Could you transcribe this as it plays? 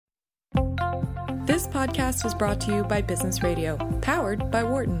This podcast was brought to you by Business Radio, powered by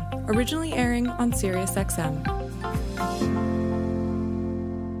Wharton, originally airing on SiriusXM.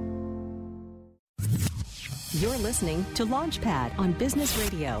 You're listening to Launchpad on Business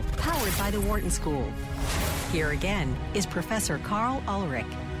Radio, powered by the Wharton School. Here again is Professor Carl Ulrich.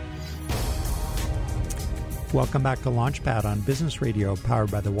 Welcome back to Launchpad on Business Radio, powered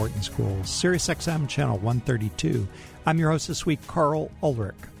by the Wharton School, SiriusXM Channel 132. I'm your host this week, Carl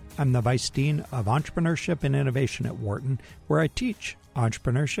Ulrich. I'm the Vice Dean of Entrepreneurship and Innovation at Wharton, where I teach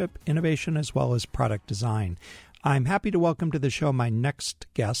entrepreneurship, innovation, as well as product design. I'm happy to welcome to the show my next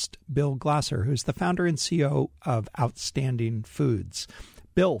guest, Bill Glasser, who's the founder and CEO of Outstanding Foods.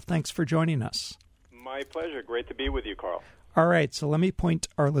 Bill, thanks for joining us. My pleasure. Great to be with you, Carl. All right, so let me point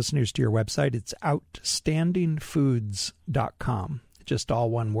our listeners to your website. It's outstandingfoods.com. Just all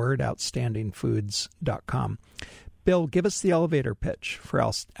one word, outstandingfoods.com. Bill, give us the elevator pitch for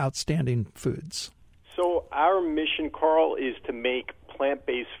Outstanding Foods. So our mission, Carl, is to make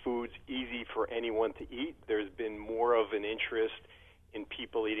plant-based foods easy for anyone to eat. There's been more of an interest in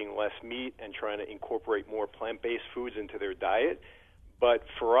people eating less meat and trying to incorporate more plant-based foods into their diet. But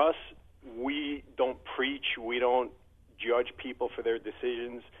for us, we don't preach, we don't judge people for their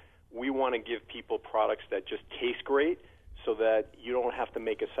decisions. We want to give people products that just taste great so that you don't have to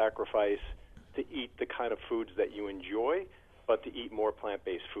make a sacrifice to eat the kind of foods that you enjoy, but to eat more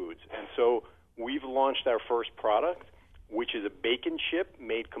plant-based foods. And so we've launched our first product, which is a bacon chip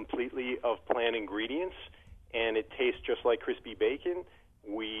made completely of plant ingredients, and it tastes just like crispy bacon.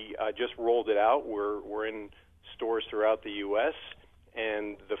 We just rolled it out. We're in stores throughout the U.S.,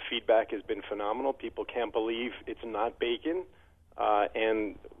 and the feedback has been phenomenal. People can't believe it's not bacon,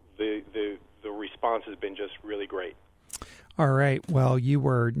 and the response has been just really great. All right. Well, you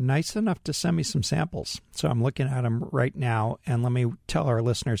were nice enough to send me some samples, so I'm looking at them right now. And let me tell our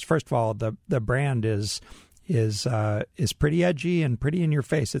listeners, first of all, the brand is pretty edgy and pretty in your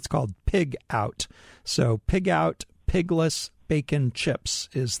face. It's called Pig Out. So Pig Out, pigless bacon chips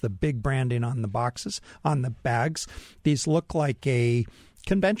is the big branding on the boxes, on the bags. These look like a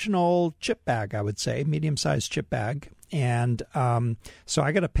conventional chip bag, I would say, medium-sized chip bag. And so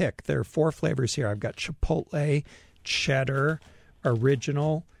I got to pick. There are 4 flavors here. I've got Chipotle, Cheddar,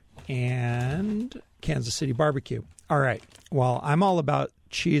 Original, and Kansas City Barbecue. All right. Well, I'm all about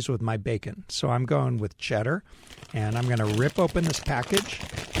cheese with my bacon, so I'm going with cheddar. And I'm going to rip open this package.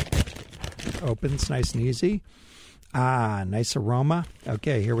 Opens nice and easy. Ah, nice aroma.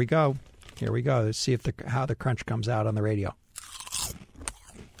 Okay, here we go. Here we go. Let's see if how the crunch comes out on the radio.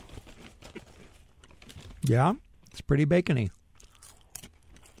 Yeah, it's pretty bacony.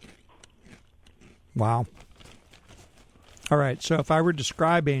 Wow. All right, so if I were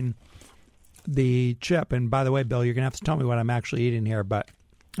describing the chip, and by the way, Bill, you're going to have to tell me what I'm actually eating here, but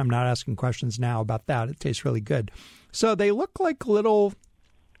I'm not asking questions now about that. It tastes really good. So they look like little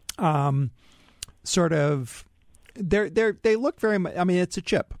sort of... They look very much, I mean, it's a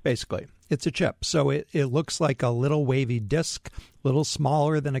chip, basically. It's a chip. So it looks like a little wavy disc, a little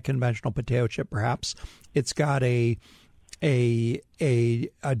smaller than a conventional potato chip, perhaps. It's got a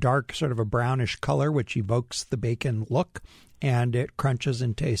dark sort of a brownish color, which evokes the bacon look, and it crunches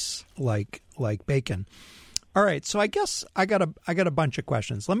and tastes like bacon. All right. So I guess I got a bunch of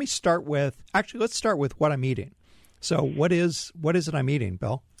questions. Let's start with what I'm eating. So what is it I'm eating,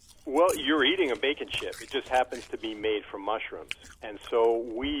 Bill? Well, you're eating a bacon chip. It just happens to be made from mushrooms. And so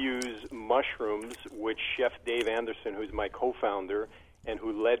we use mushrooms, which Chef Dave Anderson, who's my co-founder and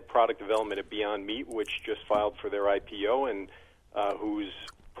who led product development at Beyond Meat, which just filed for their IPO, and whose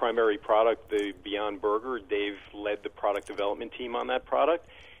primary product, the Beyond Burger, Dave led the product development team on that product.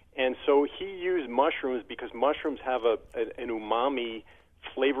 And so he used mushrooms because mushrooms have an umami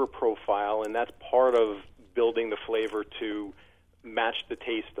flavor profile, and that's part of building the flavor to match the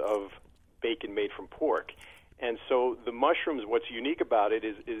taste of bacon made from pork. And so the mushrooms, what's unique about it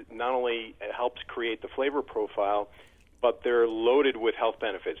is not only it helps create the flavor profile, but they're loaded with health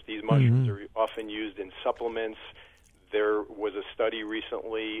benefits. These mushrooms are often used in supplements. There was a study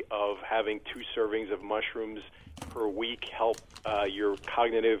recently of having 2 servings of mushrooms per week help your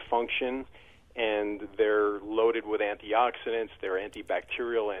cognitive function, and they're loaded with antioxidants. They're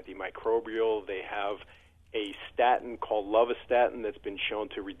antibacterial, antimicrobial. They have a statin called lovastatin that's been shown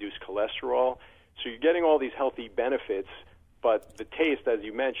to reduce cholesterol. So you're getting all these healthy benefits, but the taste, as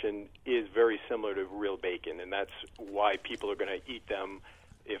you mentioned, is very similar to real bacon, and that's why people are going to eat them.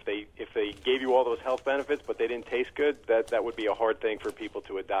 If they gave you all those health benefits but they didn't taste good, that would be a hard thing for people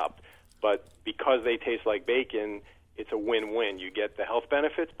to adopt. But because they taste like bacon, it's a win-win. You get the health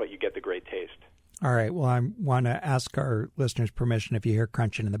benefits, but you get the great taste. All right. Well, I want to ask our listeners permission. If you hear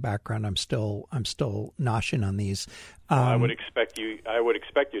crunching in the background, I'm still noshing on these. I would expect you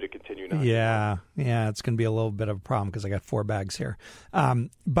to continue noshing. Yeah. It's going to be a little bit of a problem because I got 4 bags here.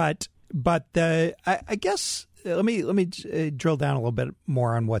 But I guess let me drill down a little bit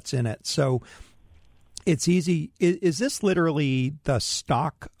more on what's in it. So it's easy. Is this literally the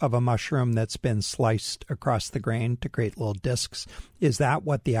stalk of a mushroom that's been sliced across the grain to create little discs? Is that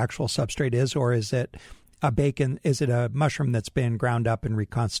what the actual substrate is, or is it a bacon? Is it a mushroom that's been ground up and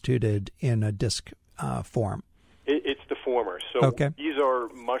reconstituted in a disc form? It's the former. So These are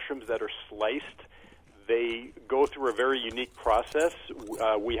mushrooms that are sliced. They go through a very unique process.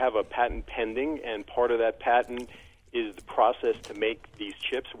 We have a patent pending, and part of that patent is the process to make these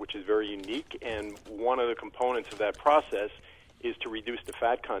chips, which is very unique. And one of the components of that process is to reduce the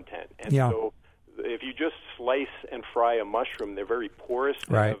fat content. And so if you just slice and fry a mushroom, they're very porous.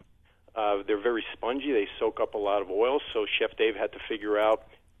 Right. They're very spongy. They soak up a lot of oil. So Chef Dave had to figure out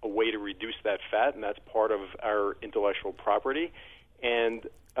a way to reduce that fat, and that's part of our intellectual property. And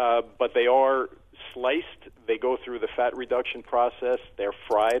but they are sliced. They go through the fat reduction process. They're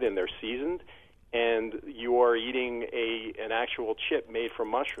fried and they're seasoned. And you are eating an actual chip made from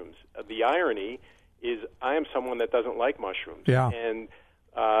mushrooms. The irony is I am someone that doesn't like mushrooms. Yeah. And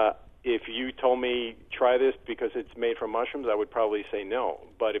if you told me try this because it's made from mushrooms, I would probably say no.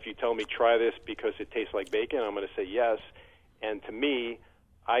 But if you tell me try this because it tastes like bacon, I'm going to say yes. And to me,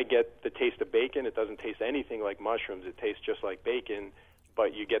 I get the taste of bacon. It doesn't taste anything like mushrooms. It tastes just like bacon,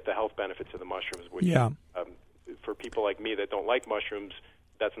 but you get the health benefits of the mushrooms, which for people like me that don't like mushrooms,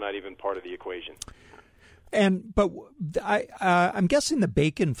 that's not even part of the equation. But I'm guessing the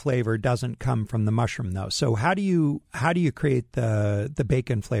bacon flavor doesn't come from the mushroom, though. So how do you create the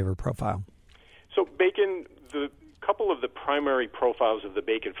bacon flavor profile? So bacon, the couple of the primary profiles of the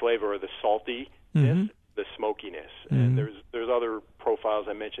bacon flavor are the saltiness, the smokiness, and there's other profiles.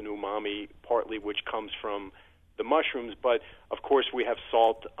 I mentioned umami, partly which comes from the mushrooms, but of course we have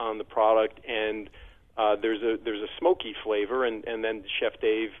salt on the product, and there's a smoky flavor, and then Chef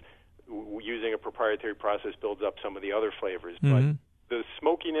Dave, using a proprietary process, builds up some of the other flavors. But the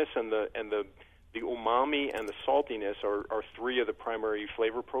smokiness and the umami and the saltiness are 3 of the primary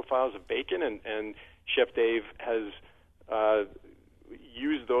flavor profiles of bacon, and Chef Dave has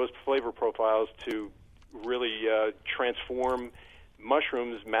used those flavor profiles to really transform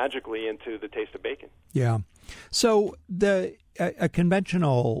mushrooms magically into the taste of bacon. Yeah. So a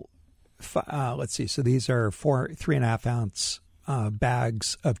conventional, let's see. So these are 3.5 ounce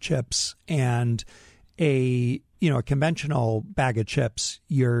bags of chips, and a conventional bag of chips.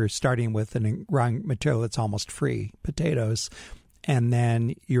 You're starting with an raw material that's almost free, potatoes, and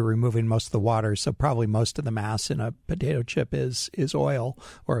then you're removing most of the water. So probably most of the mass in a potato chip is oil,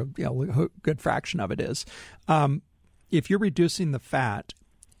 or a good fraction of it is. If you're reducing the fat,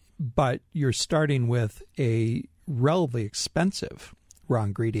 but you're starting with a relatively expensive raw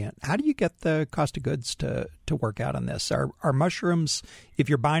ingredient, how do you get the cost of goods to work out on this? Are mushrooms, if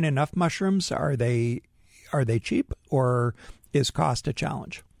you're buying enough mushrooms, are they cheap, or is cost a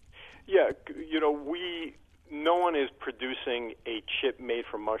challenge? Yeah, no one is producing a chip made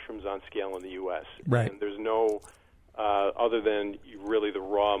from mushrooms on scale in the U.S. Right. And there's no, other than really the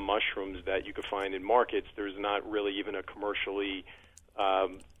raw mushrooms that you could find in markets, there's not really even a commercially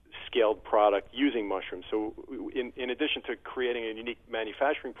scaled product using mushrooms. So in addition to creating a unique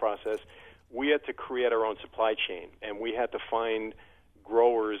manufacturing process, we had to create our own supply chain, and we had to find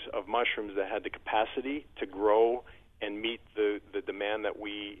growers of mushrooms that had the capacity to grow and meet the demand that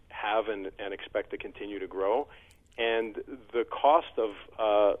we have and expect to continue to grow. And the cost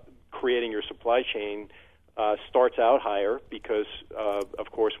of creating your supply chain starts out higher because,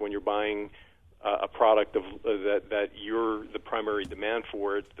 of course, when you're buying a product that you're the primary demand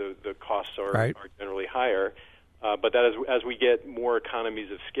for it, the costs are generally higher. But that as we get more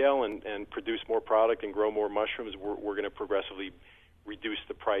economies of scale and produce more product and grow more mushrooms, we're going to progressively reduce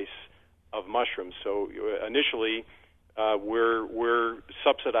the price of mushrooms. So initially, we're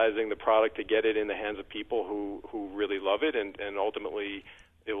subsidizing the product to get it in the hands of people who really love it, and ultimately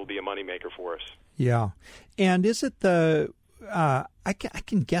it will be a moneymaker for us. Yeah. And is it I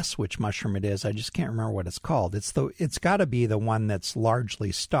can guess which mushroom it is. I just can't remember what it's called. It's got to be the one that's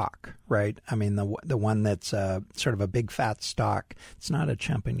largely stalk, right? I mean, the one that's sort of a big fat stalk. It's not a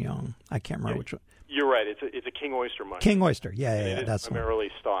champignon. I can't remember which one. You're right. It's a king oyster mushroom. King oyster. Yeah. It That's is primarily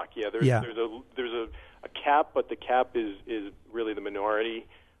stalk. Yeah. There's a cap, but the cap is really the minority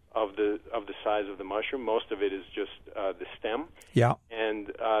of the size of the mushroom. Most of it is just the stem. Yeah.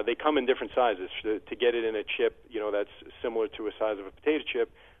 And they come in different sizes. To get it in a chip, that's similar to a size of a potato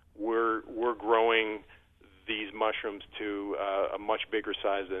chip, we're growing these mushrooms to a much bigger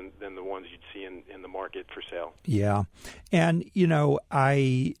size than the ones you'd see in the market for sale. Yeah. And,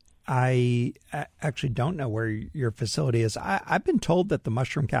 I actually don't know where your facility is. I've been told that the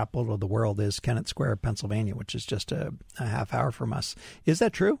mushroom capital of the world is Kennett Square, Pennsylvania, which is just a half hour from us. Is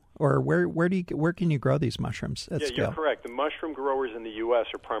that true? Or where can you grow these mushrooms at scale? You're correct. The mushroom growers in the U.S.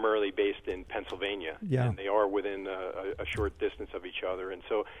 are primarily based in Pennsylvania, and they are within a short distance of each other. And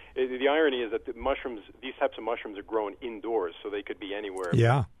so the irony is that these types of mushrooms are grown indoors, so they could be anywhere.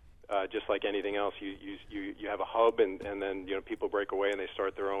 Yeah. Just like anything else, you have a hub, and then people break away and they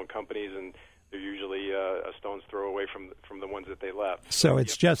start their own companies, and they're usually a stone's throw away from the ones that they left. So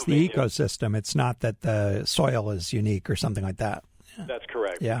it's just the ecosystem. It's not that the soil is unique or something like that. That's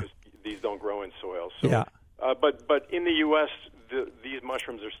correct. Yeah. Because these don't grow in soil. So, yeah. But in the U.S., these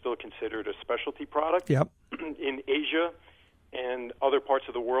mushrooms are still considered a specialty product. Yep. In Asia and other parts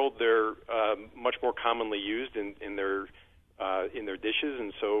of the world, they're much more commonly used in their dishes,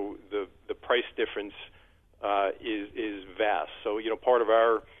 and so the price difference is vast. So part of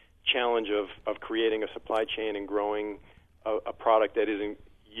our challenge of creating a supply chain and growing a product that isn't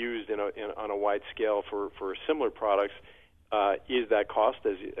used on a wide scale for similar products is that cost,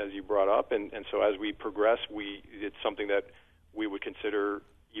 as you brought up, and so as we progress, it's something that we would consider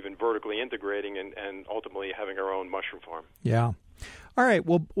even vertically integrating and ultimately having our own mushroom farm. Yeah. All right.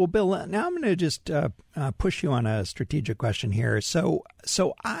 Well, Bill, now I'm going to just push you on a strategic question here. So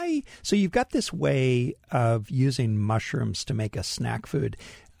you've got this way of using mushrooms to make a snack food.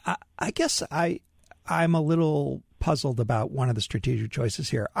 I guess I'm a little puzzled about one of the strategic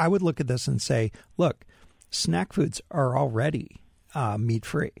choices here. I would look at this and say, look, snack foods are already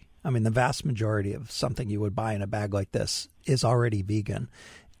meat-free. I mean, the vast majority of something you would buy in a bag like this is already vegan.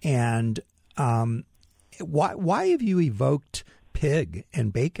 And why have you evoked pig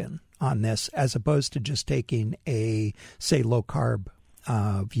and bacon on this as opposed to just taking a, say, low-carb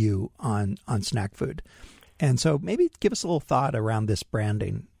view on snack food? And so maybe give us a little thought around this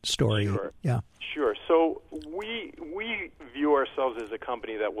branding story. Sure. Yeah. Sure. So we view ourselves as a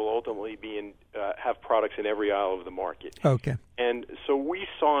company that will ultimately have products in every aisle of the market. Okay. And so we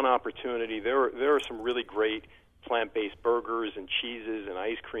saw an opportunity. There are some really great plant-based burgers and cheeses and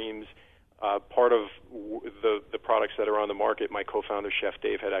ice creams. Part of the products that are on the market, my co-founder, Chef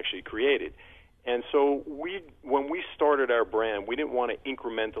Dave, had actually created. And so when we started our brand, we didn't want to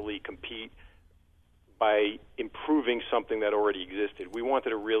incrementally compete by improving something that already existed. We wanted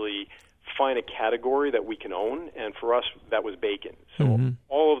to really find a category that we can own, and for us, that was bacon. So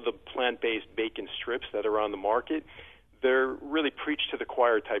all of the plant-based bacon strips that are on the market, they're really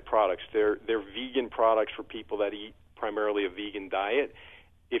preach-to-the-choir type products. They're vegan products for people that eat primarily a vegan diet.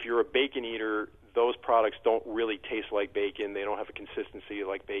 If you're a bacon eater, those products don't really taste like bacon. They don't have a consistency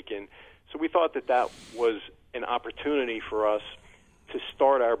like bacon. So we thought that was an opportunity for us to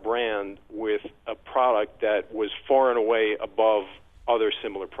start our brand with a product that was far and away above other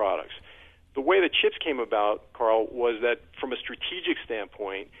similar products. The way the chips came about, Carl, was that from a strategic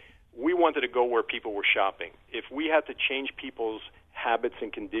standpoint, we wanted to go where people were shopping. If we had to change people's habits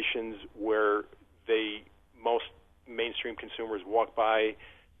and conditions where most mainstream consumers walk by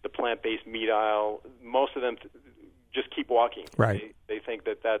the plant-based meat aisle, most of them just keep walking. Right. They think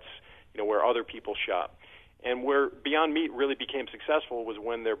that's where other people shop. And where Beyond Meat really became successful was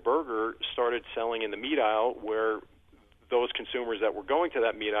when their burger started selling in the meat aisle, where those consumers that were going to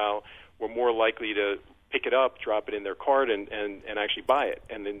that meat aisle were more likely to pick it up, drop it in their cart, and actually buy it,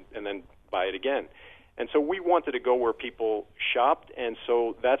 and then buy it again. And so we wanted to go where people shopped, and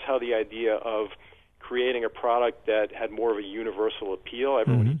so that's how the idea of creating a product that had more of a universal appeal.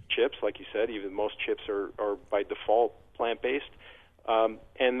 Everyone eats chips, like you said. Even most chips are by default plant-based.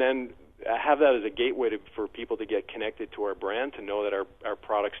 And then have that as a gateway for people to get connected to our brand, to know that our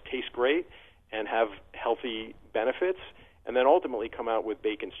products taste great and have healthy benefits, and then ultimately come out with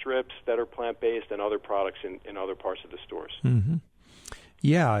bacon strips that are plant-based and other products in other parts of the stores. Mm-hmm.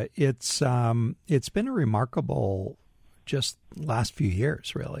 Yeah, it's been a remarkable just last few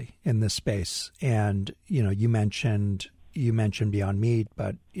years, really, in this space. And you mentioned Beyond Meat,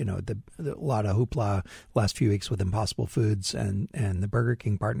 but the a lot of hoopla last few weeks with Impossible Foods and the Burger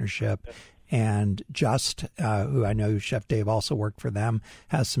King partnership, and Just, who I know Chef Dave also worked for them,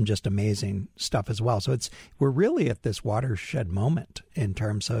 has some just amazing stuff as well. So we're really at this watershed moment in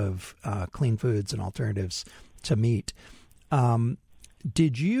terms of clean foods and alternatives to meat.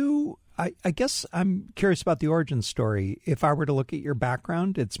 Did you? I guess I'm curious about the origin story. If I were to look at your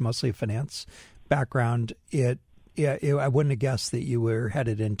background, it's mostly a finance background. I wouldn't have guessed that you were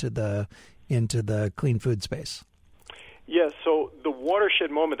headed into the clean food space. Yeah, so the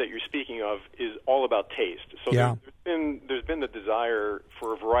watershed moment that you're speaking of is all about taste. So yeah. there's been the desire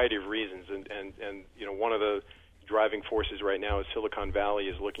for a variety of reasons, and you know, one of the driving forces right now is Silicon Valley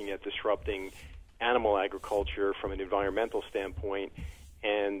is looking at disrupting animal agriculture from an environmental standpoint,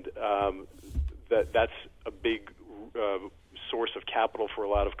 and that's a big source of capital for a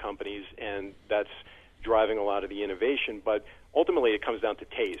lot of companies, and that's driving a lot of the innovation. But ultimately, it comes down to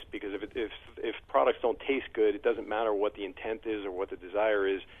taste, because if products don't taste good, it doesn't matter what the intent is or what the desire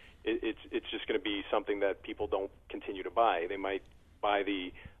is. It's just going to be something that people don't continue to buy. They might buy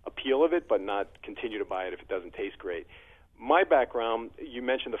the appeal of it, but not continue to buy it if it doesn't taste great. My background, you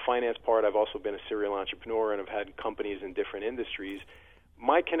mentioned the finance part. I've also been a serial entrepreneur, and I've had companies in different industries.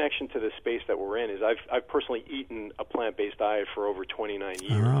 My connection to the space that we're in is I've personally eaten a plant-based diet for over 29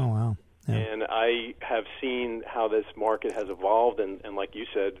 years. Oh, wow. Yeah. And I have seen how this market has evolved, and like you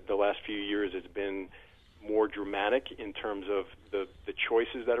said, the last few years it's been more dramatic in terms of the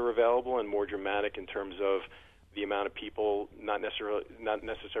choices that are available, and more dramatic in terms of the amount of people not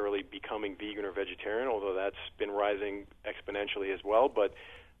necessarily becoming vegan or vegetarian, although that's been rising exponentially as well. But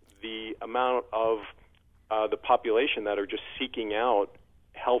the amount of the population that are just seeking out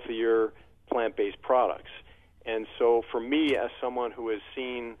healthier plant-based products. And so for me, as someone who has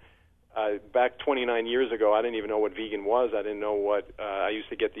seen back 29 years ago, I didn't even know what vegan was. I didn't know what I used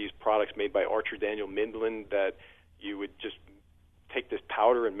to get these products made by Archer Daniel Midland that you would just take this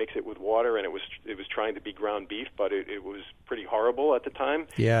powder and mix it with water, and it was trying to be ground beef, but it was pretty horrible at the time.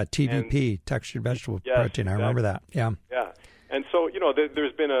 Yeah, TVP, textured vegetable protein. Exactly. I remember that. Yeah. Yeah. And so, you know,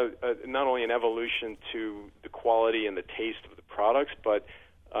 there's been a not only an evolution to the quality and the taste of the products, but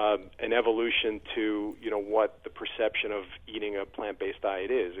an evolution to, you know, what the perception of eating a plant-based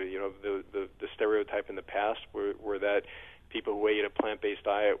diet is. You know, the stereotype in the past were that people who ate a plant-based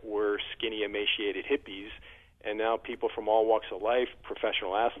diet were skinny, emaciated hippies, and now people from all walks of life,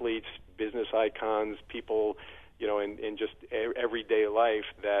 professional athletes, business icons, people, you know, in just everyday life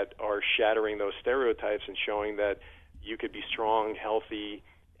that are shattering those stereotypes and showing that you could be strong, healthy,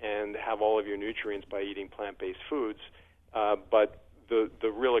 and have all of your nutrients by eating plant-based foods. But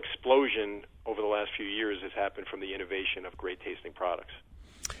the real explosion over the last few years has happened from the innovation of great-tasting products.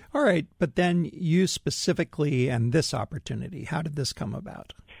 All right, but then you specifically and this opportunity, how did this come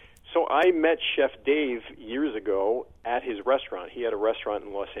about? So I met Chef Dave years ago at his restaurant. He had a restaurant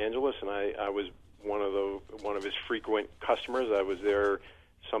in Los Angeles, and I was one of his frequent customers. I was there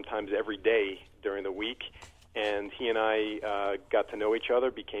sometimes every day during the week, and he and I got to know each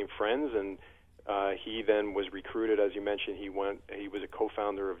other, became friends, and he then was recruited, as you mentioned. He was a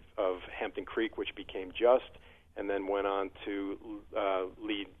co-founder of Hampton Creek, which became Just, and then went on to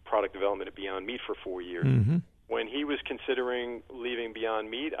lead product development at Beyond Meat for 4 years. Mm-hmm. When he was considering leaving Beyond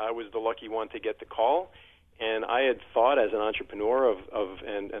Meat, I was the lucky one to get the call, and I had thought, as an entrepreneur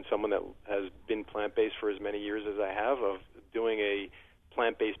and someone that has been plant-based for as many years as I have, of doing a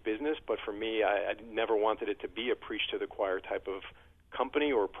plant-based business. But for me, I never wanted it to be a preach to the choir type of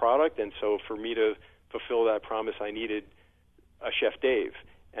company or product, and so for me to fulfill that promise, I needed a Chef Dave.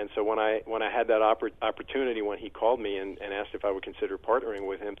 And so when I had that opportunity, when he called me and asked if I would consider partnering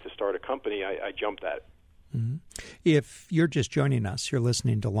with him to start a company, I jumped at it. Mm-hmm. If you're just joining us, you're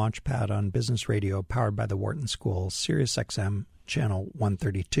listening to Launchpad on Business Radio, powered by the Wharton School, Sirius XM, Channel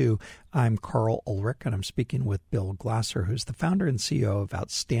 132. I'm Carl Ulrich, and I'm speaking with Bill Glasser, who's the founder and CEO of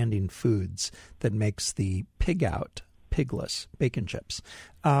Outstanding Foods, that makes the Pig Out pigless bacon chips.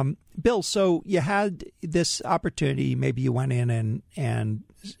 Bill, so you had this opportunity. Maybe you went in and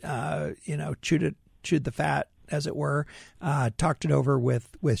chewed the fat, as it were, talked it over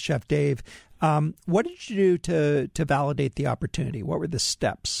with Chef Dave. What did you do to validate the opportunity? What were the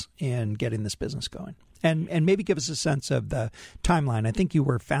steps in getting this business going? And maybe give us a sense of the timeline. I think you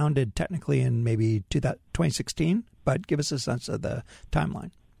were founded technically in maybe 2016, but give us a sense of the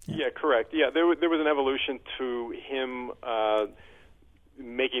timeline. Yeah, correct. Yeah, there was an evolution to him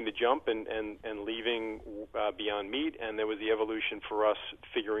making the jump and leaving Beyond Meat, and there was the evolution for us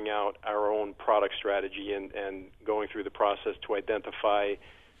figuring out our own product strategy and going through the process to identify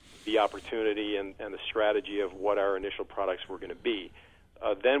the opportunity and the strategy of what our initial products were going to be.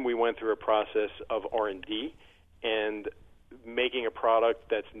 Then we went through a process of R&D and making a product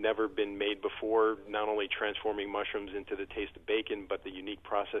that's never been made before, not only transforming mushrooms into the taste of bacon, but the unique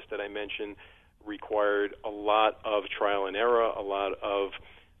process that I mentioned required a lot of trial and error, a lot of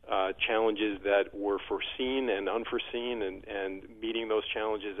challenges that were foreseen and unforeseen, and meeting those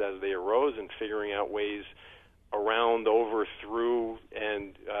challenges as they arose and figuring out ways around, over, through,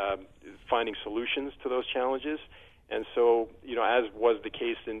 and finding solutions to those challenges. And so, as was the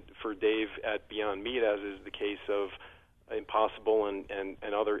case for Dave at Beyond Meat, as is the case of Impossible and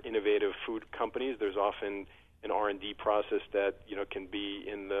other innovative food companies, there's often an R&D process that can be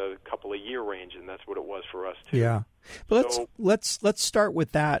in the couple of year range, and that's what it was for us too. Yeah, but let's start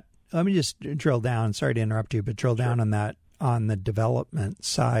with that. Let me just drill down. Sorry to interrupt you, but drill down on that, on the development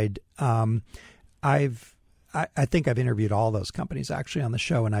side. I think I've interviewed all those companies actually on the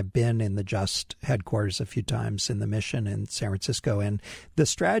show, and I've been in the Just headquarters a few times in the Mission in San Francisco. And the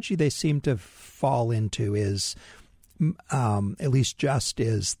strategy they seem to fall into is, at least Just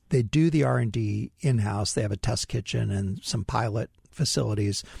is, they do the R&D in-house. They have a test kitchen and some pilot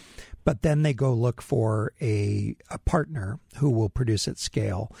facilities, but then they go look for a partner who will produce at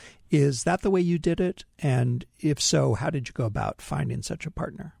scale. Is that the way you did it? And if so, how did you go about finding such a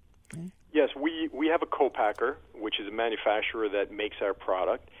partner? Yes, we have a co-packer, which is a manufacturer that makes our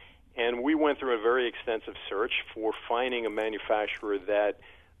product, and we went through a very extensive search for finding a manufacturer that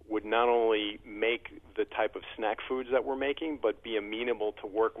would not only make the type of snack foods that we're making, but be amenable to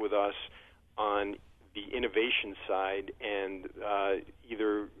work with us on the innovation side and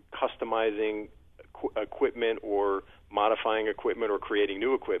either customizing equipment or modifying equipment or creating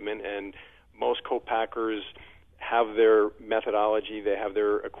new equipment. And most co-packers have their methodology, they have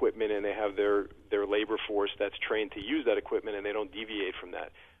their equipment, and they have their labor force that's trained to use that equipment, and they don't deviate from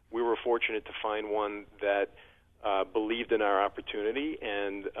that. We were fortunate to find one that believed in our opportunity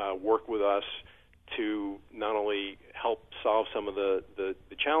and worked with us to not only help solve some of the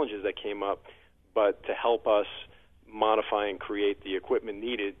challenges that came up, but to help us modify and create the equipment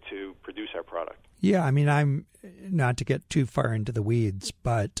needed to produce our product. Yeah, I mean, I'm not to get too far into the weeds,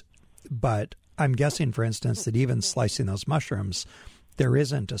 but I'm guessing, for instance, that even slicing those mushrooms, there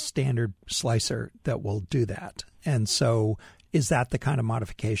isn't a standard slicer that will do that. And so is that the kind of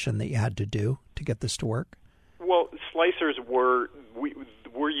modification that you had to do to get this to work? Well, slicers we're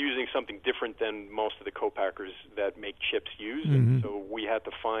using something different than most of the co-packers that make chips use. Mm-hmm. And so we had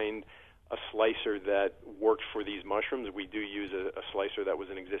to find a slicer that worked for these mushrooms. We do use a slicer that was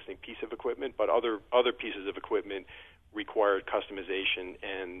an existing piece of equipment, but other pieces of equipment required customization.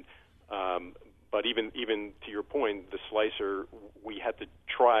 And but even to your point, the slicer, we had to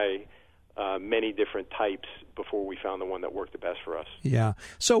try many different types before we found the one that worked the best for us. Yeah.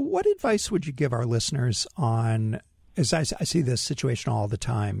 So what advice would you give our listeners on, as I see this situation all the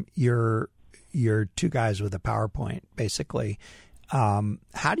time, you're two guys with a PowerPoint, basically.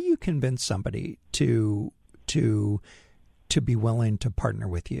 How do you convince somebody to be willing to partner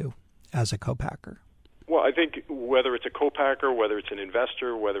with you as a co-packer? Well, I think whether it's a co-packer, whether it's an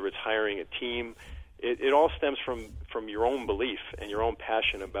investor, whether it's hiring a team, it all stems from your own belief and your own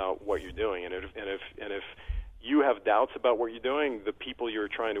passion about what you're doing. And if you have doubts about what you're doing, the people you're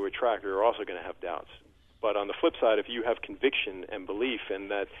trying to attract are also going to have doubts. But on the flip side, if you have conviction and belief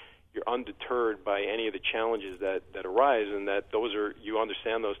and that you're undeterred by any of the challenges that arise, and that you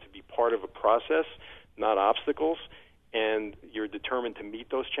understand those to be part of a process, not obstacles, and you're determined to meet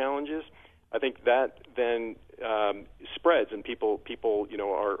those challenges, I think that then spreads, and people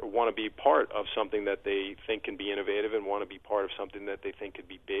want to be part of something that they think can be innovative and want to be part of something that they think could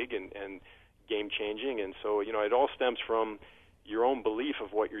be big and game changing. And so it all stems from your own belief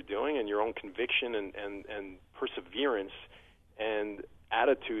of what you're doing and your own conviction and perseverance and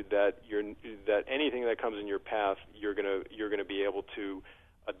attitude that anything that comes in your path you're gonna be able to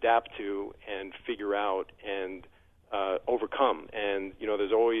adapt to and figure out and overcome. And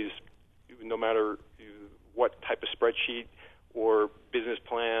there's always, no matter what type of spreadsheet or business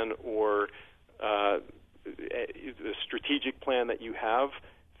plan or the strategic plan that you have,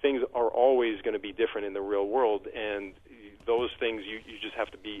 things are always going to be different in the real world, and those things you just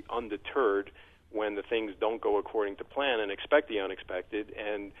have to be undeterred when the things don't go according to plan, and expect the unexpected,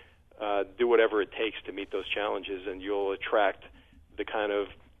 and do whatever it takes to meet those challenges, and you'll attract the kind of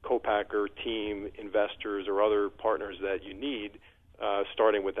co-packer, team, investors, or other partners that you need,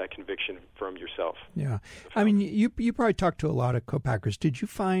 starting with that conviction from yourself. Yeah. I mean, you probably talked to a lot of co-packers. Did you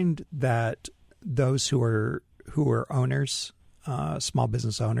find that those who are owners, small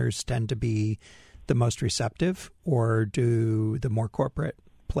business owners, tend to be the most receptive, or do the more corporate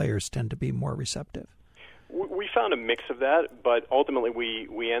players tend to be more receptive? We found a mix of that, but ultimately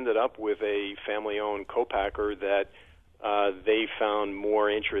we ended up with a family-owned co-packer that they found more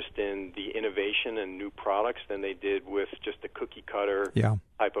interest in the innovation and new products than they did with just the cookie-cutter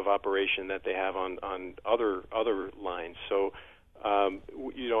type of operation that they have on other lines. So,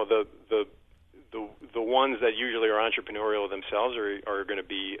 the ones that usually are entrepreneurial themselves are going to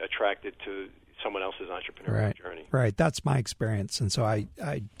be attracted to someone else's entrepreneurial journey. Right. That's my experience, and so I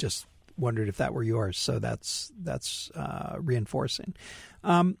just wondered if that were yours. So that's reinforcing.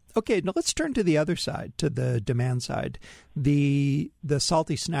 Okay, now let's turn to the other side, to the demand side. The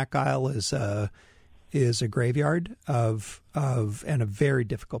salty snack aisle is a graveyard of and a very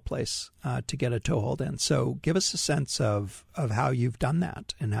difficult place to get a toehold in. So give us a sense of how you've done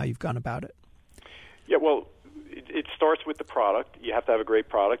that and how you've gone about it. Yeah, well, it starts with the product. You have to have a great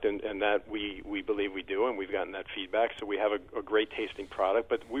product, and that we believe we do, and we've gotten that feedback. So we have a great tasting product.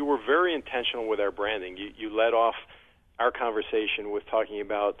 But we were very intentional with our branding. You led off our conversation with talking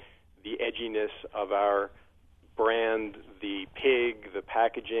about the edginess of our brand, the pig, the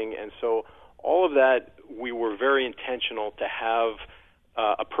packaging, and so all of that, we were very intentional to have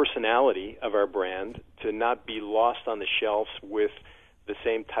a personality of our brand, to not be lost on the shelves with the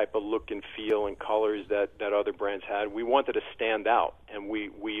same type of look and feel and colors that other brands had. We wanted to stand out, and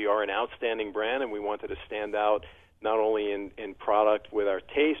we are an outstanding brand, and we wanted to stand out not only in product with our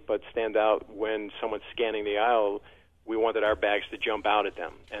taste, but stand out when someone's scanning the aisle. We wanted our bags to jump out at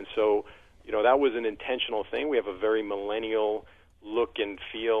them. And so, that was an intentional thing. We have a very millennial look and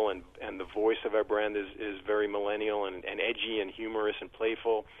feel, and the voice of our brand is very millennial and edgy and humorous and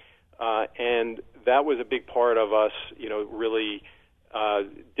playful. And that was a big part of us, really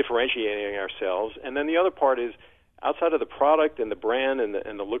differentiating ourselves. And then the other part is, outside of the product and the brand and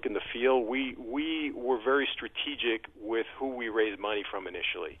the look and the feel, we were very strategic with who we raised money from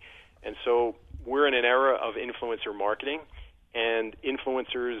initially. And so we're in an era of influencer marketing, and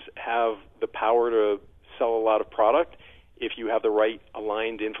influencers have the power to sell a lot of product if you have the right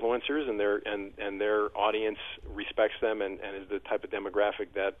aligned influencers and their audience respects them and is the type of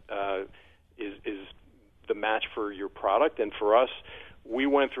demographic that is the match for your product. And for us, we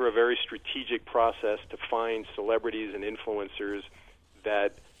went through a very strategic process to find celebrities and influencers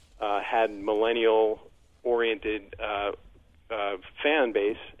that had millennial-oriented fan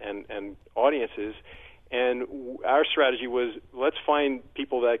base and audiences. And our strategy was, let's find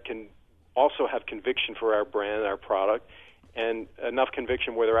people that can also have conviction for our brand, our product, and enough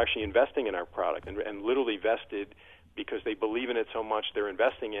conviction where they're actually investing in our product and literally vested because they believe in it so much, they're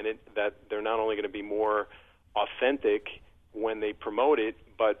investing in it, that they're not only going to be more authentic when they promote it,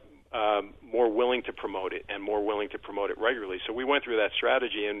 but more willing to promote it and more willing to promote it regularly. So we went through that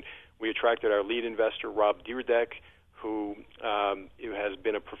strategy, and we attracted our lead investor, Rob Dyrdek, who has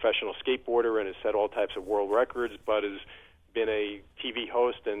been a professional skateboarder and has set all types of world records, but has been a TV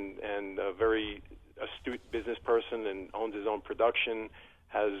host and a very astute business person and owns his own production,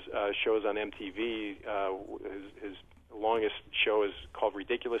 has shows on MTV. His longest show is called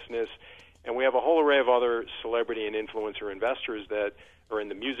Ridiculousness. And we have a whole array of other celebrity and influencer investors that are in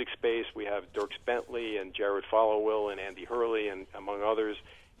the music space. We have Dierks Bentley and Jared Followill and Andy Hurley, and among others,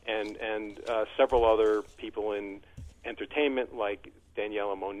 and several other people in entertainment like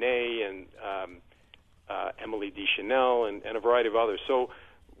Daniela Monet and Emily Deschanel and a variety of others. So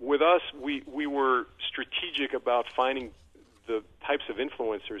with us, we were strategic about finding the types of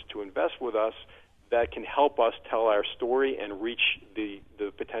influencers to invest with us that can help us tell our story and reach the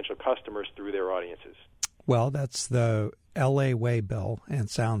potential customers through their audiences. Well, that's the LA way, Bill, and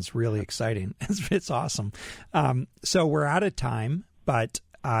sounds really exciting. It's awesome. So we're out of time, but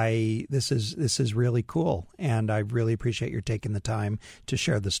this is really cool, and I really appreciate your taking the time to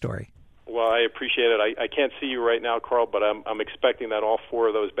share the story. Well, I appreciate it. I can't see you right now, Carl, but I'm expecting that all 4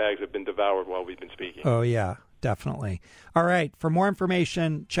 of those bags have been devoured while we've been speaking. Oh, yeah, definitely. All right. For more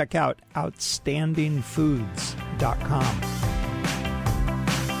information, check out outstandingfoods.com.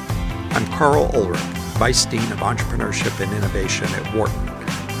 I'm Carl Ulrich, Vice Dean of Entrepreneurship and Innovation at Wharton.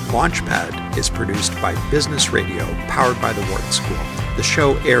 Launchpad is produced by Business Radio, powered by the Wharton School. The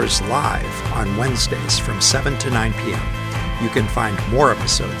show airs live on Wednesdays from 7 to 9 p.m. You can find more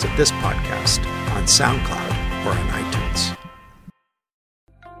episodes of this podcast on SoundCloud or on iTunes.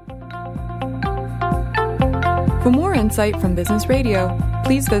 For more insight from Business Radio,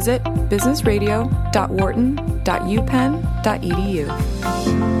 please visit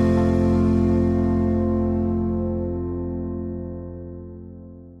businessradio.wharton.upenn.edu.